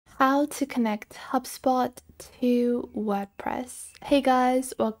how to connect HubSpot to WordPress. Hey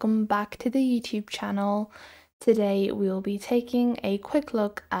guys, welcome back to the YouTube channel. Today we will be taking a quick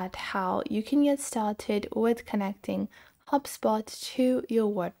look at how you can get started with connecting HubSpot to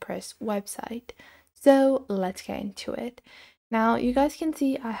your WordPress website. So let's get into it. Now you guys can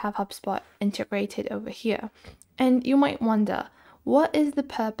see I have HubSpot integrated over here, and you might wonder, what is the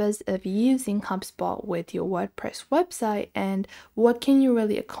purpose of using HubSpot with your WordPress website and what can you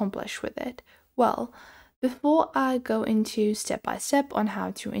really accomplish with it? Well, before I go into step by step on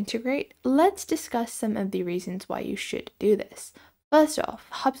how to integrate, let's discuss some of the reasons why you should do this. First off,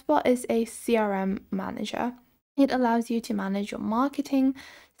 HubSpot is a CRM manager. It allows you to manage your marketing,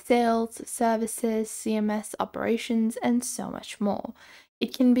 sales, services, CMS operations, and so much more.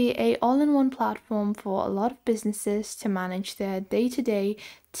 It can be an all-in-one platform for a lot of businesses to manage their day-to-day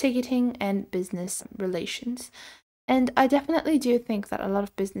ticketing and business relations. And I definitely do think that a lot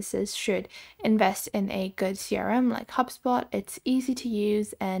of businesses should invest in a good CRM like HubSpot. It's easy to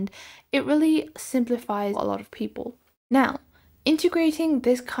use and it really simplifies a lot of people. Now, integrating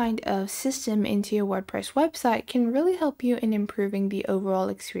this kind of system into your WordPress website can really help you in improving the overall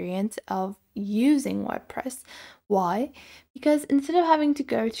experience of using WordPress. Why? Because instead of having to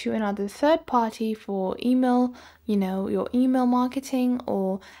go to another third party for email, your email marketing,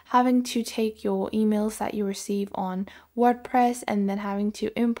 or having to take your emails that you receive on WordPress and then having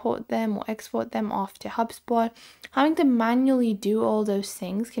to import them or export them off to HubSpot, having to manually do all those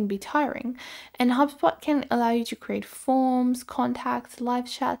things can be tiring. And HubSpot can allow you to create forms, contacts, live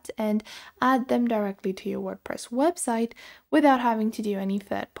chats, and add them directly to your WordPress website without having to do any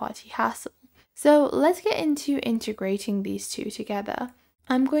third-party hassle. So let's get into integrating these two together.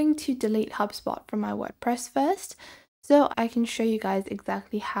 I'm going to delete HubSpot from my WordPress first, so I can show you guys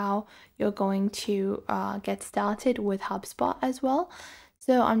exactly how you're going to get started with HubSpot as well.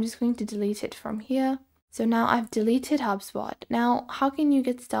 So I'm just going to delete it from here. So now I've deleted HubSpot. Now, how can you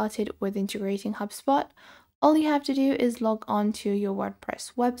get started with integrating HubSpot? All you have to do is log on to your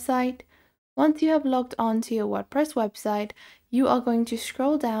WordPress website. Once you have logged on to your WordPress website, you are going to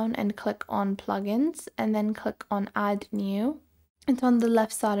scroll down and click on plugins and then click on add new. It's on the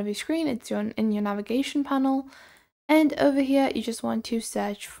left side of your screen, it's in your navigation panel. And over here, you just want to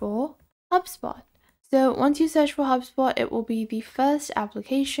search for HubSpot. So once you search for HubSpot, it will be the first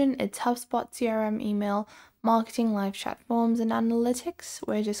application. It's HubSpot CRM email, marketing, live chat forms, and analytics.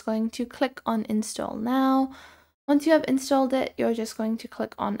 We're just going to click on install now. Once you have installed it, you're just going to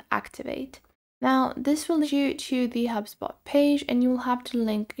click on activate. Now, this will lead you to the HubSpot page and you will have to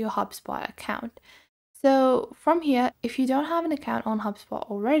link your HubSpot account. So from here, if you don't have an account on HubSpot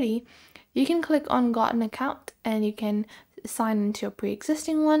already, you can click on got an account and you can sign into a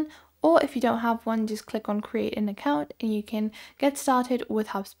pre-existing one. Or if you don't have one, just click on create an account and you can get started with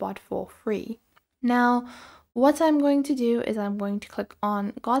HubSpot for free. Now, what I'm going to do is I'm going to click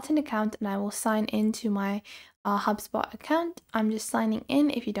on got an account and I will sign into my HubSpot account. I'm just signing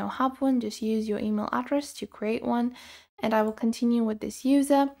in. If you don't have one, just use your email address to create one, and I will continue with this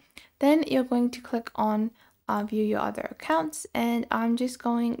user. Then you're going to click on view your other accounts, and I'm just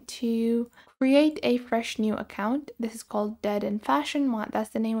going to create a fresh new account. This is called Dead in Fashion. That's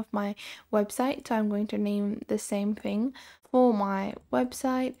the name of my website, so I'm going to name the same thing for my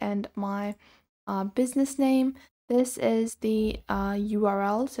website and my business name. This is the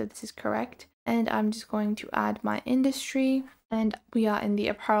URL, so this is correct. And I'm just going to add my industry, and we are in the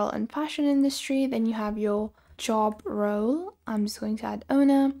apparel and fashion industry. Then you have your job role. I'm just going to add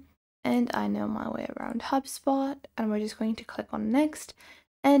owner, and I know my way around HubSpot, and we're just going to click on next.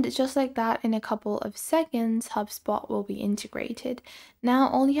 And just like that, in a couple of seconds, HubSpot will be integrated. Now,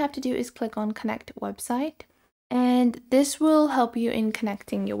 all you have to do is click on connect website, and this will help you in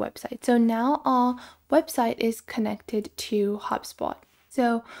connecting your website. So now our website is connected to HubSpot.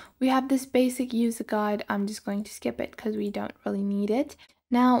 So we have this basic user guide. I'm just going to skip it because we don't really need it.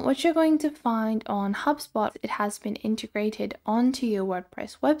 Now, what you're going to find on HubSpot, it has been integrated onto your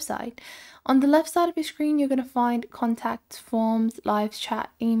WordPress website. On the left side of your screen, you're going to find contacts, forms, live chat,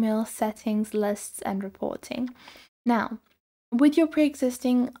 email, settings, lists, and reporting. Now, with your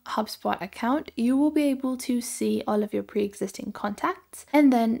pre-existing HubSpot account, you will be able to see all of your pre-existing contacts.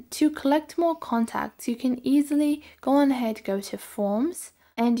 And then to collect more contacts, you can easily go ahead, go to forms,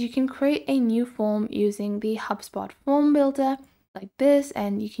 and you can create a new form using the HubSpot form builder like this,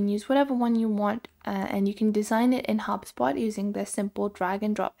 and you can use whatever one you want, and you can design it in HubSpot using the simple drag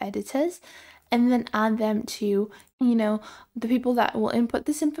and drop editors, and then add them to the people that will input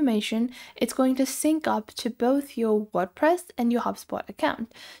this information, it's going to sync up to both your WordPress and your HubSpot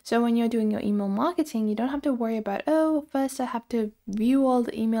account. So when you're doing your email marketing, you don't have to worry about, oh, first I have to view all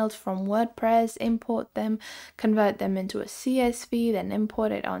the emails from WordPress, import them, convert them into a CSV, then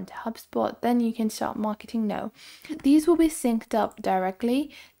import it onto HubSpot, then you can start marketing. No, these will be synced up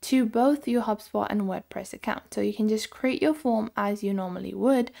directly to both your HubSpot and WordPress account. So you can just create your form as you normally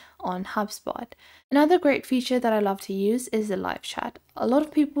would on HubSpot. Another great feature that I love to use is the live chat. A lot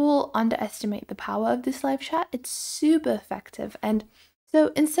of people underestimate the power of this live chat. It's super effective. And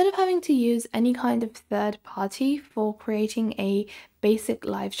so instead of having to use any kind of third party for creating a basic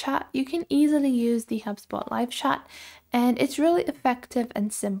live chat, you can easily use the HubSpot live chat, and it's really effective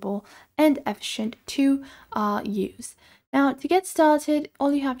and simple and efficient to use. Now, to get started,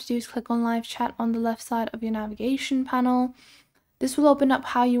 all you have to do is click on live chat on the left side of your navigation panel. This will open up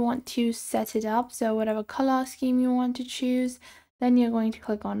how you want to set it up, so whatever color scheme you want to choose. Then you're going to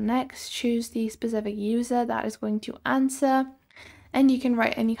click on next, choose the specific user that is going to answer, and you can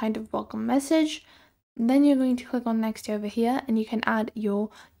write any kind of welcome message. Then you're going to click on next over here, and you can add your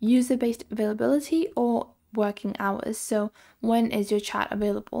user-based availability or working hours. So when is your chat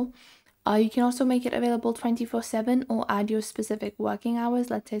available? You can also make it available 24/7 or add your specific working hours.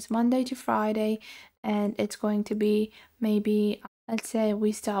 Let's say it's Monday to Friday, and it's going to be maybe, let's say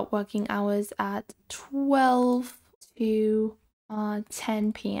we start working hours at 12 to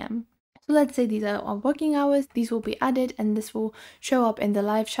 10 p.m. So let's say these are our working hours. These will be added, and this will show up in the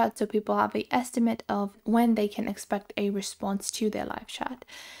live chat so people have an estimate of when they can expect a response to their live chat.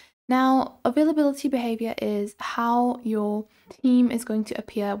 Now, availability behavior is how your team is going to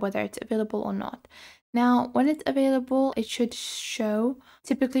appear, whether it's available or not. Now, when it's available, it should show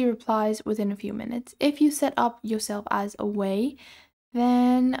typically replies within a few minutes. If you set up yourself as away,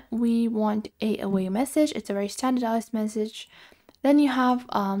 then we want a away message. It's a very standardized message. Then you have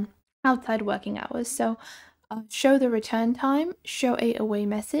outside working hours. So show the return time, show a away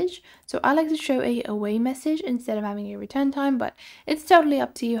message. So I like to show a away message instead of having a return time, but it's totally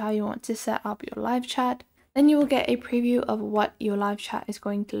up to you how you want to set up your live chat. Then you will get a preview of what your live chat is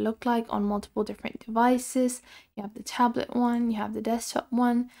going to look like on multiple different devices. You have the tablet one, you have the desktop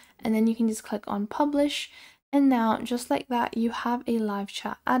one, and then you can just click on publish. And now, just like that, you have a live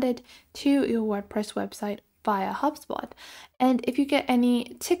chat added to your WordPress website via HubSpot. And if you get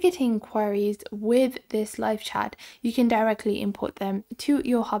any ticketing queries with this live chat, you can directly import them to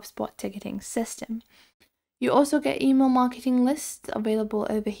your HubSpot ticketing system. You also get email marketing lists available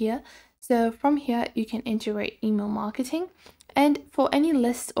over here. So from here, you can integrate email marketing. And for any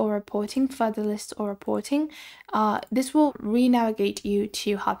lists or reporting, further lists or reporting, this will re-navigate you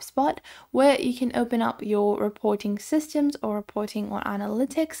to HubSpot, where you can open up your reporting systems or reporting or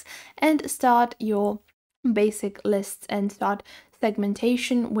analytics and start your basic lists and start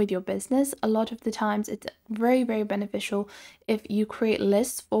segmentation with your business. A lot of the times it's very, very beneficial if you create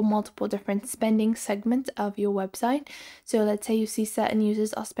lists for multiple different spending segments of your website. So let's say you see certain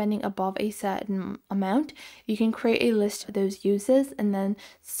users are spending above a certain amount, you can create a list of those users and then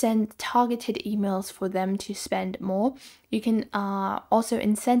send targeted emails for them to spend more. You can also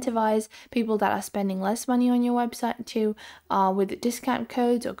incentivize people that are spending less money on your website to with discount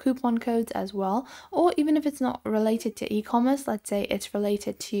codes or coupon codes as well. Or even if it's not related to e-commerce, let's say it's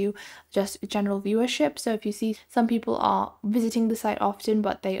related to just general viewership. So if you see some people are visiting the site often,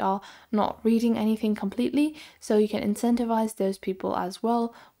 but they are not reading anything completely, so you can incentivize those people as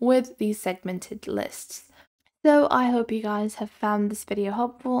well with these segmented lists. So I hope you guys have found this video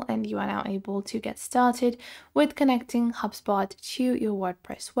helpful and you are now able to get started with connecting HubSpot to your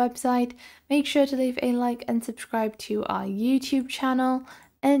WordPress website. Make sure to leave a like and subscribe to our YouTube channel.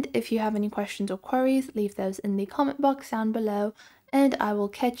 And if you have any questions or queries, leave those in the comment box down below, and I will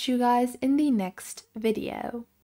catch you guys in the next video.